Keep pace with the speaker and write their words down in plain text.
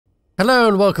Hello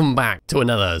and welcome back to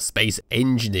another Space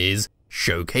Engineers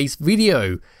Showcase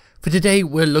video. For today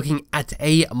we're looking at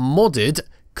a modded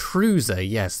cruiser.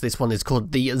 Yes, this one is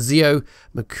called the XEO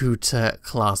Makuta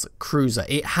class cruiser.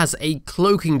 It has a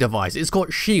cloaking device, it's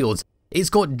got shields, it's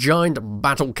got giant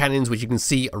battle cannons which you can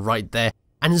see right there,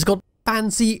 and it's got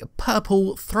fancy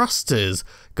purple thrusters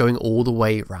going all the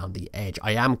way around the edge.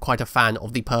 I am quite a fan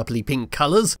of the purpley pink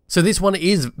colours, so this one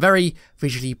is very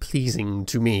visually pleasing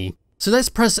to me. So let's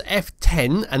press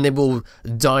F10 and then we'll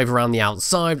dive around the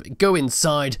outside, go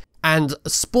inside and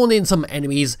spawn in some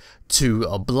enemies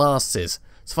to blast this.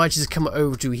 So if I just come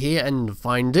over to here and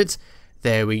find it,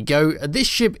 there we go. This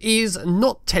ship is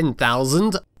not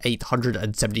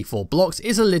 10,874 blocks,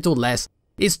 it's a little less,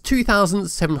 it's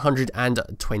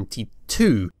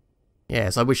 2,722.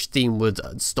 Yes, I wish Steam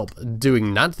would stop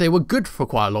doing that. They were good for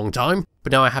quite a long time,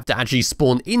 but now I have to actually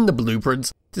spawn in the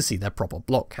blueprints to see their proper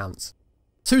block counts.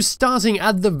 So starting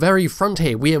at the very front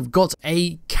here, we have got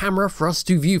a camera for us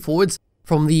to view forwards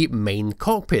from the main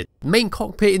cockpit. The main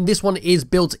cockpit in this one is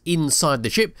built inside the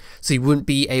ship, so you wouldn't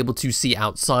be able to see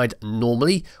outside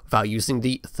normally without using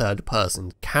the third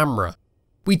person camera.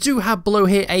 We do have below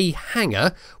here a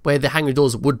hangar, where the hangar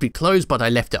doors would be closed, but I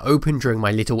left it open during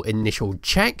my little initial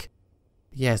check.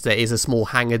 Yes, there is a small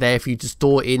hangar there for you to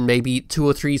store in maybe 2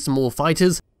 or 3 small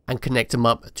fighters and connect them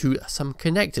up to some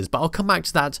connectors, but I'll come back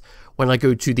to that when I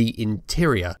go to the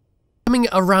interior. Coming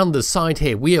around the side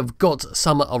here, we have got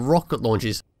some rocket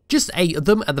launchers, just 8 of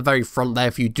them at the very front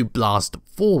there for you to blast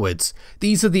forwards.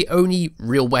 These are the only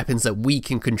real weapons that we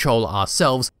can control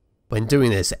ourselves when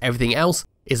doing this. Everything else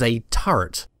is a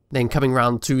turret. Then coming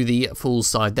around to the full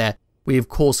side there, we of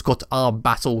course got our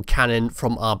battle cannon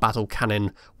from our battle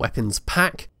cannon weapons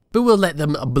pack, but we'll let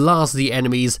them blast the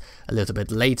enemies a little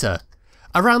bit later.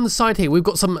 Around the side here, we've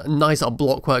got some nice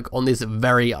blockwork on this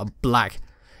very black,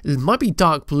 it might be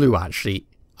dark blue actually.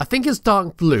 I think it's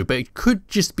dark blue, but it could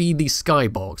just be the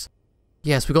skybox.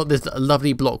 Yes, we've got this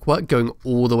lovely blockwork going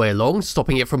all the way along,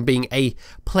 stopping it from being a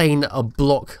plain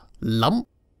block lump.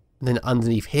 And then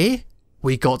underneath here,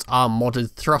 we got our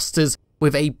modded thrusters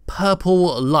with a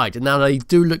purple light. Now they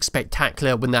do look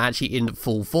spectacular when they're actually in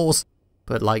full force,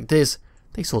 but like this,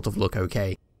 they sort of look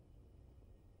okay.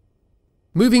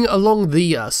 Moving along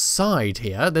the side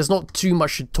here, there's not too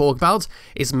much to talk about.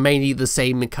 It's mainly the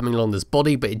same coming along this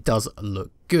body, but it does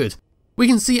look good. We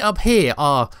can see up here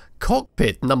our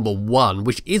cockpit number 1,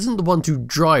 which isn't the one to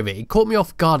drive it. It caught me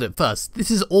off guard at first.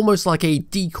 This is almost like a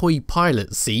decoy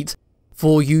pilot seat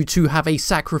for you to have a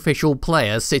sacrificial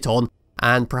player sit on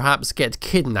and perhaps get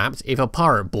kidnapped if a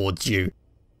pirate boards you.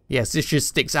 Yes, this just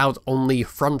sticks out on the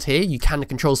front here. You can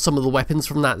control some of the weapons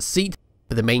from that seat,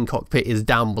 but the main cockpit is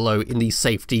down below in the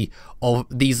safety of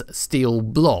these steel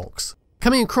blocks.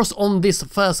 Coming across on this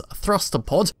first thruster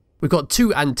pod, we've got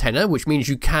 2 antennae, which means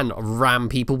you can ram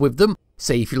people with them,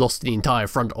 say if you lost the entire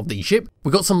front of the ship.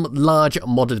 We've got some large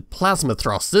modded plasma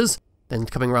thrusters. Then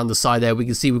coming around the side there, we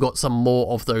can see we've got some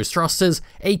more of those thrusters,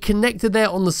 a connector there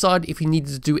on the side if you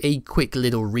needed to do a quick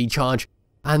little recharge,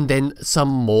 and then some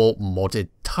more modded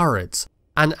turrets.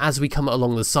 And as we come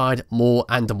along the side, more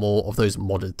and more of those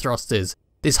modded thrusters.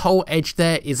 This whole edge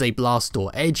there is a blast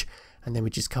door edge, and then we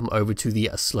just come over to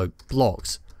the sloped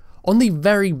blocks. On the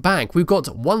very back, we've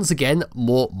got once again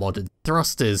more modded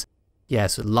thrusters.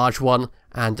 Yes, a large one,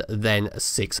 and then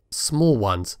 6 small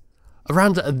ones.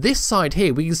 Around this side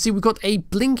here, we can see we've got a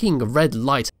blinking red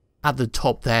light at the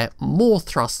top there, more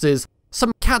thrusters,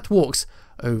 some catwalks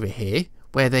over here,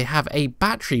 where they have a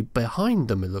battery behind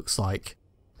them, it looks like.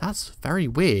 That's very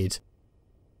weird.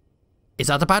 Is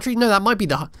that a battery? No, that might be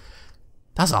the...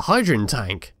 That's a hydrogen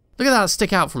tank. Look at that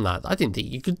stick out from that. I didn't think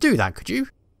you could do that, could you?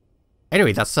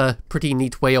 Anyway, that's a pretty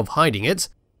neat way of hiding it.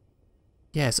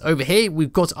 Yes, over here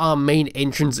we've got our main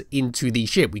entrance into the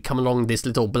ship. We come along this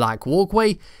little black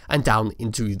walkway and down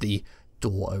into the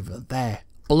door over there.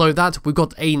 Below that we've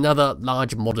got another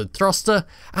large modded thruster,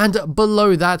 and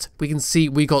below that we can see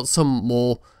we got some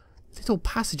more little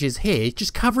passages here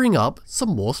just covering up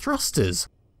some more thrusters.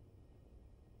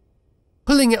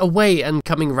 Pulling it away and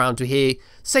coming around to here,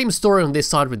 same story on this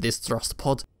side with this thruster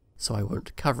pod, so I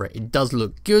won't cover it. It does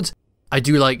look good. I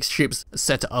do like ships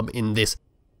set up in this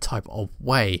type of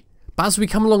way. But as we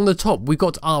come along the top, we've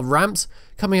got our ramps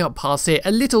coming up past here,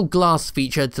 a little glass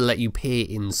feature to let you peer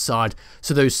inside,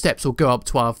 so those steps will go up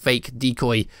to our fake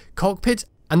decoy cockpit,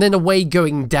 and then away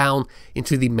going down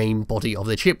into the main body of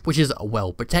the ship, which is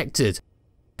well protected.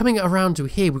 Coming around to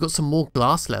here, we've got some more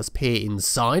glass, let's peer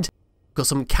inside. Got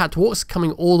some catwalks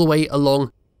coming all the way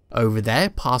along over there,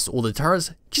 past all the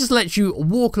turrets. Just lets you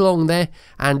walk along there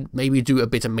and maybe do a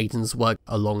bit of maintenance work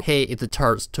along here if the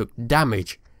turrets took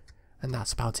damage. And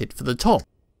that's about it for the top.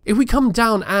 If we come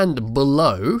down and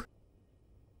below,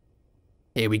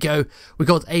 here we go. We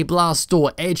got a blast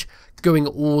door edge going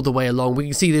all the way along. We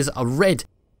can see there's a red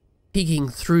peeking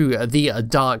through the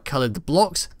dark coloured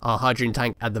blocks. Our hydrogen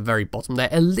tank at the very bottom there,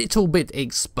 a little bit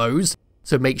exposed.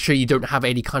 So make sure you don't have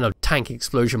any kind of tank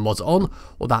explosion mods on,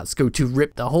 or that's going to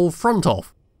rip the whole front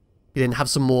off. We then have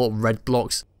some more red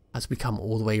blocks as we come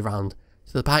all the way around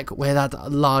to the back where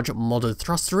that large modded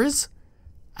thruster is.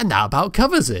 And that about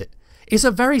covers it. It's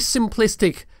a very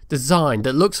simplistic design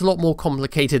that looks a lot more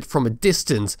complicated from a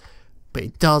distance, but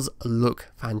it does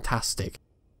look fantastic.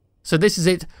 So this is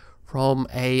it from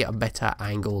a better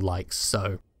angle like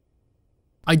so.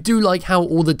 I do like how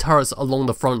all the turrets along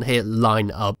the front here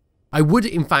line up. I would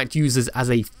in fact use this as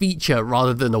a feature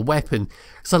rather than a weapon,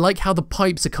 because I like how the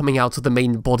pipes are coming out of the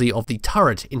main body of the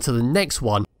turret into the next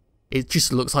one. It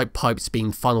just looks like pipes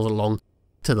being funneled along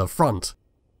to the front.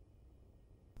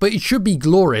 But it should be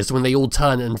glorious when they all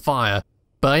turn and fire,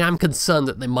 but I am concerned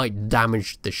that they might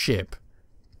damage the ship.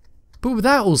 But with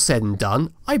that all said and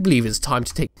done, I believe it's time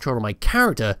to take control of my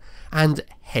character and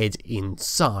head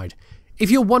inside.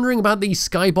 If you're wondering about the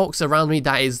skybox around me,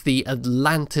 that is the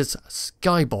Atlantis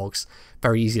skybox.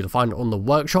 Very easy to find on the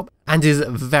workshop and is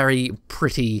very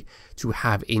pretty to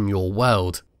have in your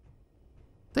world.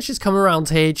 Let's just come around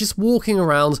here, just walking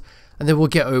around, and then we'll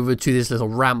get over to this little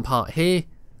rampart here.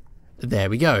 There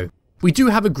we go. We do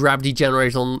have a gravity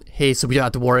generator on here, so we don't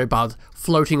have to worry about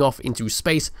floating off into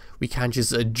space. We can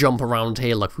just jump around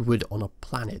here like we would on a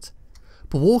planet.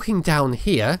 But walking down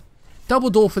here, double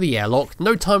door for the airlock,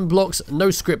 no time blocks,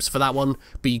 no scripts for that one,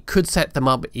 but you could set them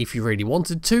up if you really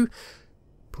wanted to.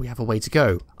 But we have a way to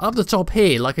go. Up the top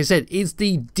here, like I said, is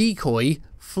the decoy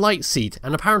flight seat,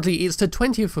 and apparently it's the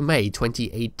 20th of May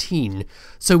 2018,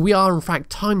 so we are in fact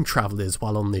time travelers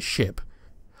while on this ship.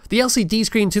 The LCD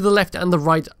screen to the left and the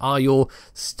right are your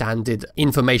standard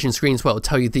information screens where it will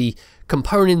tell you the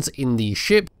components in the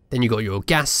ship. Then you got your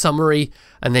gas summary,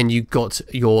 and then you got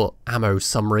your ammo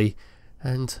summary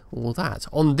and all that.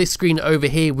 On this screen over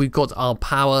here we've got our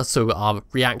power, so our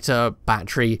reactor,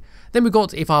 battery. Then we've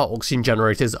got if our oxygen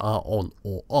generators are on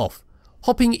or off.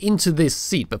 Hopping into this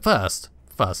seat, but first,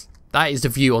 that is the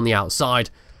view on the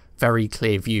outside. Very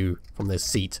clear view from this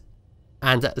seat.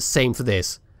 And same for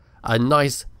this. A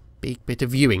nice big bit of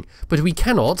viewing, but we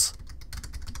cannot,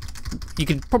 you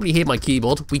can probably hear my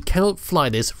keyboard, we cannot fly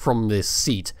this from this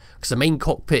seat because the main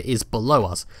cockpit is below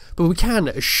us, but we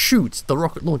can shoot the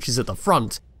rocket launchers at the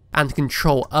front and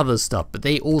control other stuff, but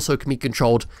they also can be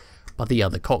controlled by the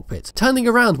other cockpit. Turning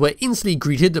around, we're instantly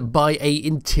greeted by a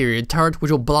interior turret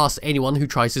which will blast anyone who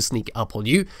tries to sneak up on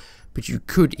you, but you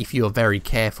could, if you are very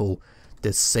careful,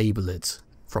 disable it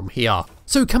from here.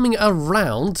 So coming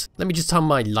around, let me just turn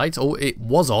my light, oh it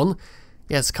was on,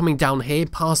 yes, coming down here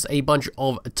past a bunch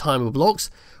of timer blocks,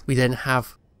 we then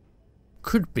have,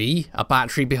 could be a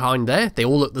battery behind there. They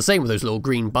all look the same with those little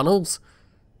green bundles.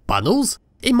 Bundles?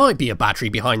 It might be a battery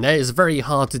behind there, it's very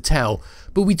hard to tell,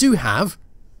 but we do have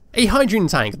a hydrogen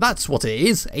tank, that's what it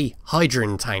is, a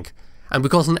hydrogen tank, and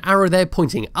we've got an arrow there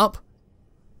pointing up,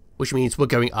 which means we're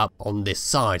going up on this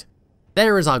side.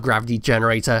 There is our gravity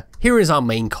generator, here is our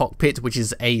main cockpit, which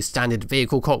is a standard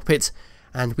vehicle cockpit,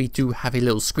 and we do have a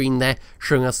little screen there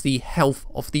showing us the health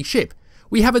of the ship.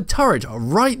 We have a turret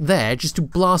right there just to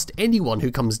blast anyone who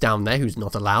comes down there who's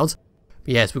not allowed.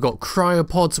 But yes, we've got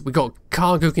cryopods, we've got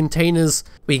cargo containers,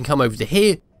 we can come over to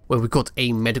here, where we've got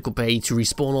a medical bay to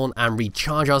respawn on and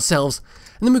recharge ourselves,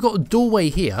 and then we've got a doorway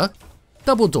here,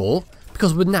 double door,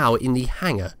 because we're now in the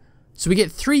hangar. So we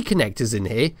get 3 connectors in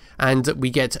here, and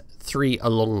we get 3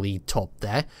 along the top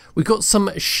there. We've got some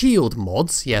shield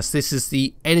mods. Yes, this is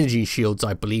the energy shields,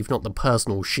 I believe, not the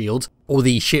personal shield, or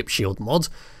the ship shield mod.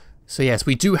 So yes,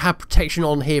 we do have protection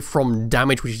on here from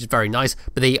damage, which is very nice,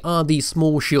 but they are the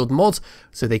small shield mods,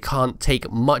 so they can't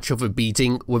take much of a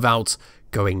beating without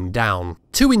going down.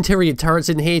 2 interior turrets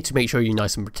in here to make sure you're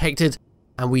nice and protected,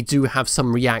 and we do have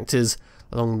some reactors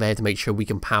along there to make sure we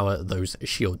can power those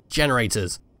shield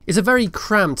generators. It's a very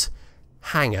cramped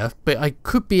hangar, but I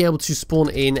could be able to spawn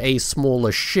in a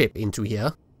smaller ship into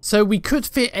here. So we could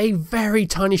fit a very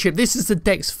tiny ship. This is the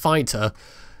Dex Fighter,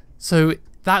 so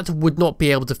that would not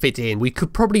be able to fit in. We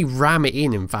could probably ram it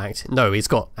in fact. No, it's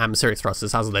got atmospheric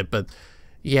thrusters, hasn't it? But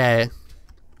yeah,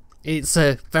 it's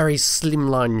a very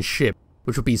slimline ship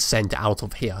which will be sent out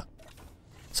of here.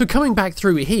 So coming back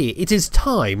through here, it is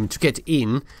time to get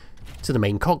in to the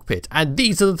main cockpit. And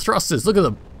these are the thrusters. Look at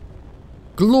them.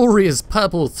 Glorious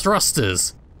purple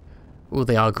thrusters. Oh,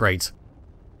 they are great.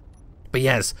 But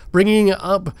yes, bringing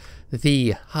up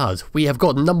the HUD, we have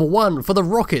got number 1 for the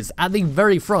rockets at the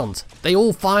very front. They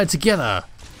all fire together.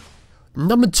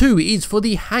 Number 2 is for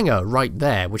the hangar right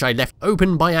there, which I left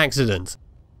open by accident.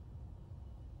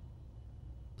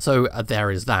 So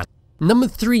there is that. Number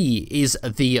 3 is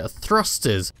the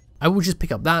thrusters. I will just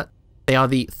pick up that. They are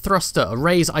the thruster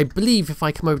arrays. I believe if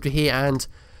I come over to here and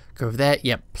go over there,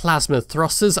 yep, plasma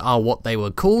thrusters are what they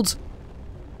were called.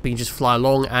 We can just fly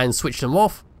along and switch them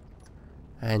off.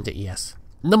 And yes.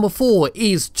 Number 4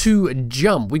 is to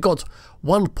jump. We got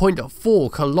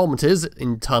 1.4 kilometers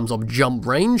in terms of jump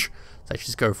range. So let's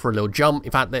just go for a little jump.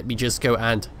 In fact, let me just go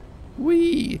and...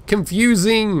 Whee!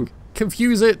 Confusing!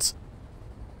 Confuse it!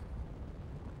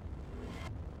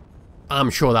 I'm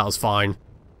sure that was fine.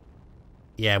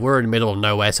 Yeah, we're in the middle of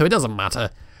nowhere, so it doesn't matter.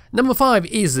 Number 5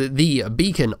 is the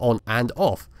beacon on and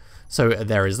off. So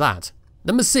there is that.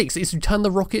 Number 6 is to turn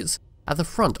the rockets at the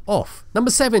front off.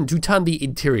 Number 7 to turn the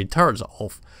interior turrets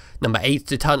off. Number 8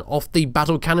 to turn off the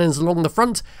battle cannons along the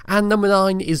front. And number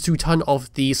 9 is to turn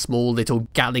off the small little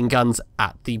Gatling guns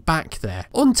at the back there.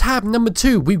 On tab number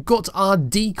 2, we've got our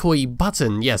decoy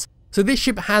button. Yes, so this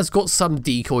ship has got some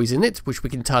decoys in it, which we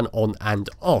can turn on and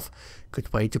off.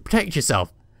 Good way to protect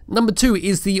yourself. Number 2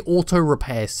 is the auto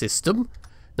repair system.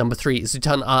 Number 3 is to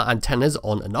turn our antennas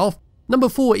on and off. Number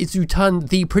 4 is to turn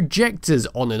the projectors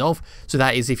on and off. So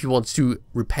that is if you want to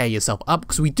repair yourself up,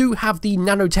 because we do have the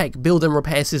nanotech build and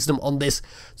repair system on this.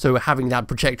 So having that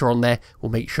projector on there will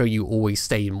make sure you always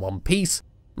stay in one piece.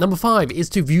 Number 5 is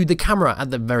to view the camera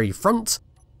at the very front.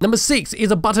 Number 6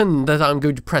 is a button that I'm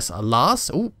going to press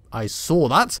last. Oh, I saw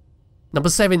that. Number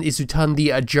 7 is to turn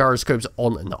the gyroscopes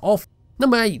on and off.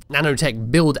 Number 8,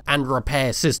 nanotech build and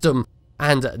repair system.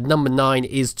 And number 9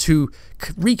 is to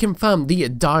reconfirm the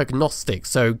diagnostics.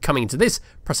 So coming into this,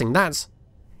 pressing that,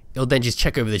 it'll then just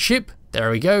check over the ship.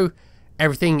 There we go.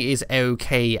 Everything is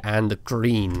okay and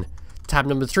green. Tab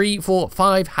number 3, 4,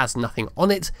 5 has nothing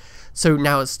on it. So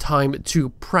now it's time to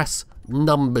press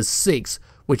number 6,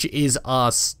 which is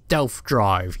our stealth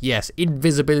drive. Yes,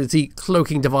 invisibility,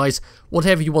 cloaking device,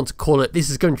 whatever you want to call it. This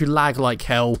is going to lag like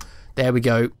hell. There we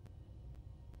go.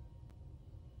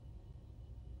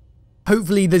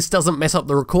 Hopefully this doesn't mess up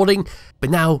the recording,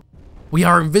 but now we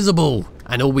are invisible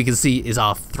and all we can see is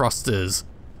our thrusters.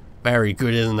 Very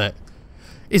good, isn't it?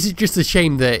 It's just a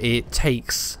shame that it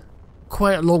takes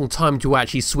quite a long time to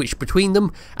actually switch between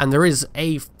them, and there is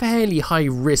a fairly high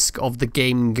risk of the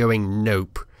game going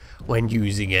nope when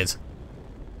using it.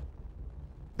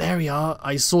 There we are,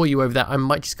 I saw you over there. I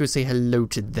might just go say hello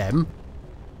to them.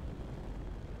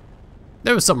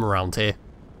 There was some around here.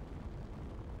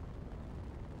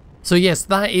 So yes,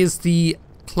 that is the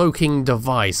cloaking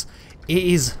device. It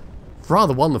is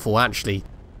rather wonderful actually.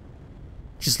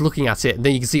 Just looking at it, and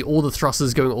then you can see all the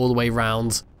thrusters going all the way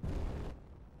around.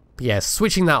 But yeah,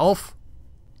 switching that off,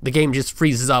 the game just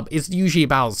freezes up. It's usually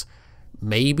about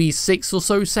maybe 6 or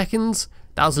so seconds.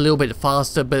 That was a little bit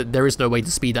faster, but there is no way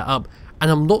to speed that up. And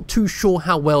I'm not too sure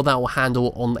how well that will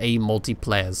handle on a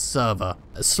multiplayer server.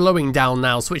 Slowing down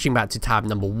now, switching back to tab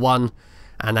number 1.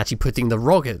 And actually putting the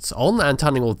rockets on and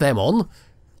turning all them on.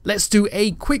 Let's do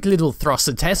a quick little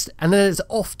thruster test and then it's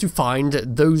off to find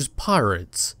those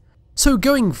pirates. So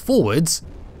going forwards,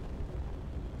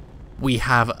 we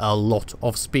have a lot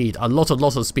of speed, a lot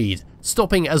of speed.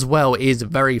 Stopping as well is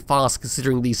very fast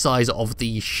considering the size of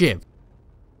the ship.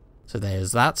 So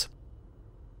there's that.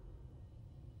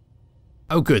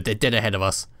 Oh good, they're dead ahead of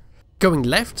us. Going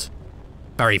left,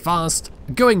 very fast.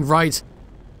 Going right,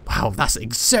 wow, that's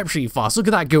exceptionally fast. Look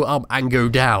at that go up and go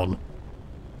down.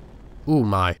 Oh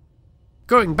my.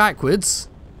 Going backwards,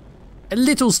 a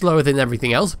little slower than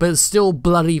everything else, but still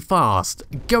bloody fast.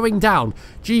 Going down,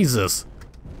 Jesus.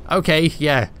 Okay,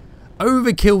 yeah.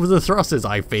 Overkill with the thrusters,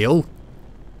 I feel.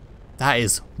 That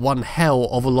is one hell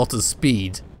of a lot of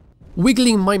speed.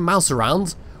 Wiggling my mouse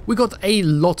around, we got a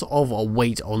lot of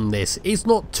weight on this. It's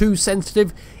not too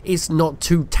sensitive, it's not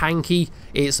too tanky,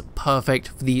 it's perfect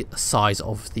for the size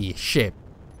of the ship.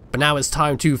 But now it's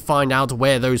time to find out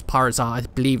where those pirates are. I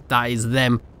believe that is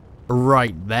them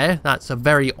right there. That's a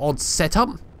very odd setup.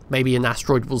 Maybe an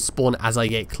asteroid will spawn as I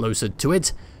get closer to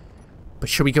it. But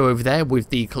should we go over there with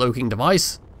the cloaking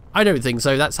device? I don't think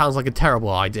so, that sounds like a terrible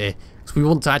idea. Because we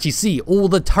want to actually see all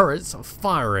the turrets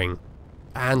firing.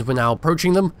 And we're now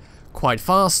approaching them quite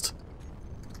fast.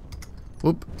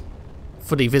 Whoop.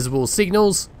 Fully visible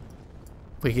signals.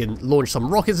 We can launch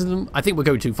some rockets in them. I think we're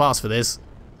going too fast for this.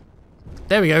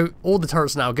 There we go. All the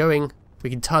turrets are now going. We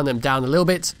can turn them down a little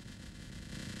bit.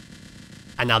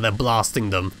 And now they're blasting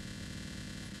them.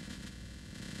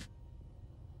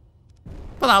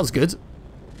 Well, that was good.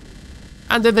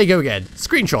 And then they go again.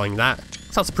 Screenshotting that.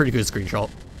 So that's a pretty good screenshot.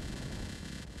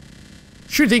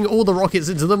 Shooting all the rockets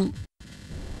into them.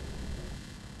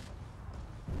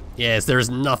 Yes, there is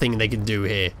nothing they can do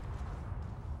here.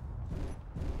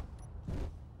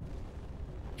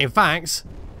 In fact,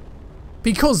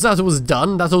 because that was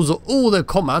done, that was all the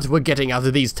combat we're getting out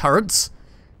of these turrets.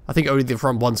 I think only the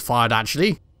front one's fired,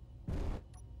 actually.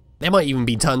 They might even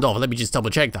be turned off. Let me just double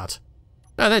check that.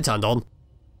 No, they're turned on.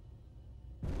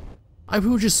 I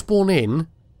will just spawn in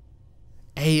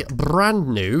a brand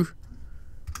new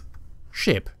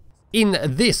ship. In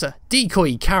this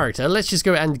decoy character, let's just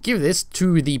go and give this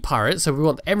to the pirates. So we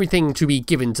want everything to be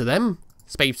given to them.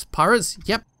 Space pirates,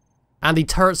 yep. And the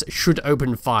turrets should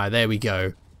open fire. There we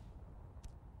go.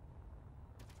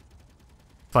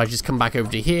 If I just come back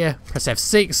over to here, press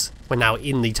F6, we're now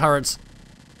in the turrets.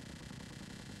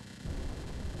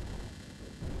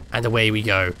 And away we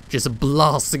go, just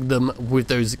blasting them with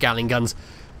those Gatling guns.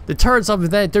 The turrets over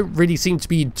there don't really seem to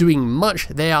be doing much.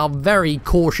 They are very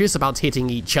cautious about hitting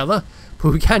each other,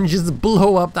 but we can just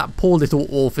blow up that poor little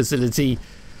ore facility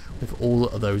with all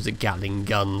of those Gatling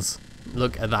guns.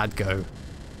 Look at that go.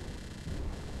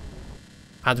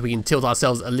 And we can tilt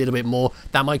ourselves a little bit more.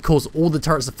 That might cause all the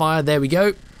turrets to fire. There we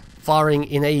go. Firing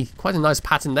in quite a nice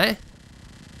pattern there.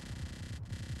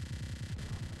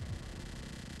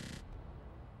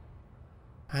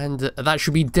 And that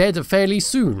should be dead fairly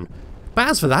soon. But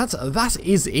as for that, that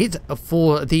is it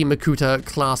for the Makuta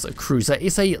class cruiser.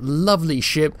 It's a lovely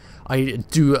ship. I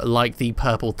do like the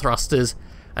purple thrusters.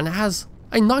 And it has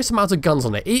a nice amount of guns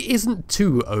on it. It isn't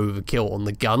too overkill on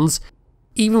the guns.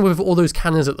 Even with all those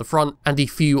cannons at the front and a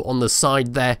few on the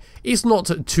side there, it's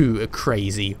not too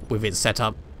crazy with its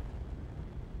setup.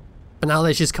 But now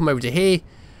let's just come over to here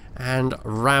and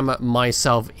ram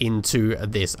myself into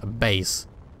this base.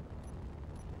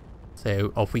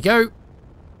 So off we go.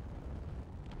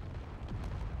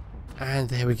 And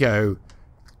there we go.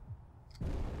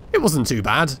 It wasn't too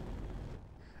bad.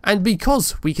 And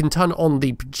because we can turn on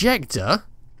the projector,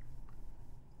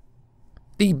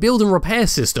 the build and repair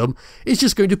system is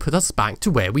just going to put us back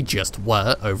to where we just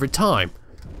were over time.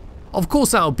 Of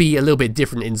course, that'll be a little bit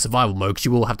different in survival mode because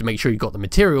you will have to make sure you've got the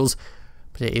materials,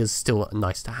 but it is still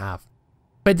nice to have.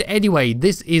 But anyway,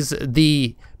 this is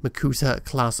the Makuta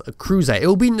class cruiser. It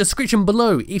will be in the description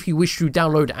below if you wish to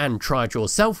download and try it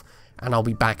yourself, and I'll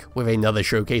be back with another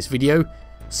showcase video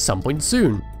some point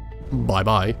soon. Bye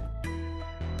bye.